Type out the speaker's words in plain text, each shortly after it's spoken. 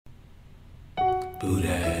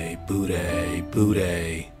Booty, booty,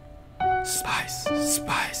 booty. Spice,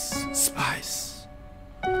 spice, spice.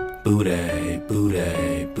 Booty,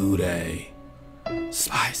 booty, booty.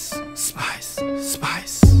 Spice, spice,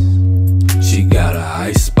 spice. She got a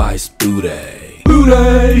ice spice booty.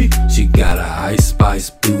 Booty. She got a ice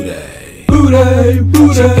spice booty. Booty,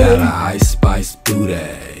 booty. She got a ice spice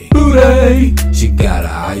booty. Booty. She got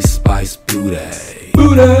a ice spice booty.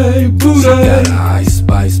 Booty, booty. She got a ice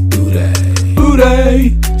spice booty.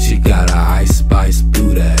 Booty. She got a ice spice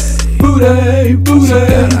booty. Booty, booty. She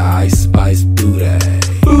got a ice spice booty.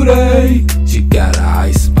 Booty. She got a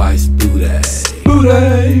ice spice booty.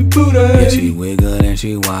 Booty, booty. Yeah, she wiggle and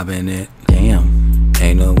she wobbin' it. Damn,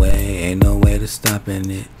 ain't no way to stoppin'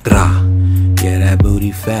 it. Grah. Yeah, that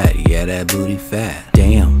booty fat. Yeah, that booty fat.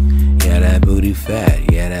 Damn. Yeah, that booty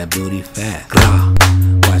fat. Yeah, that booty fat. Grah.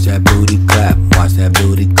 Watch that booty clap. Watch that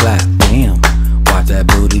booty clap. Damn. Watch that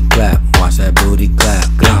booty clap. Watch that booty clap.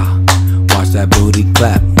 Grah. Watch that booty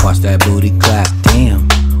clap. Watch that booty clap. Damn.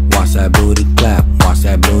 Watch that booty clap. Watch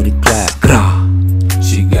that booty clap. Grah.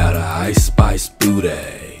 She got a ice spice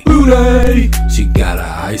booty. Booty. She got a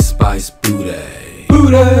ice spice booty.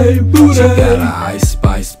 Booty, booty. She got a ice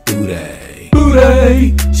spice booty.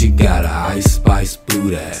 Booty. She got a ice spice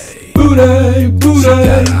booty. Booty, booty. She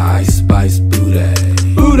got a ice spice booty.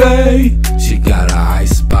 Booty. She got a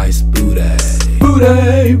ice spice booty.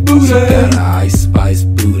 Booty, booty. She got a ice spice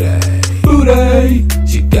booty. Booty.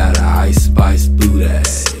 She got a ice spice booty.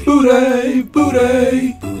 Booty,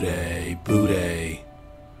 booty. Booty, booty.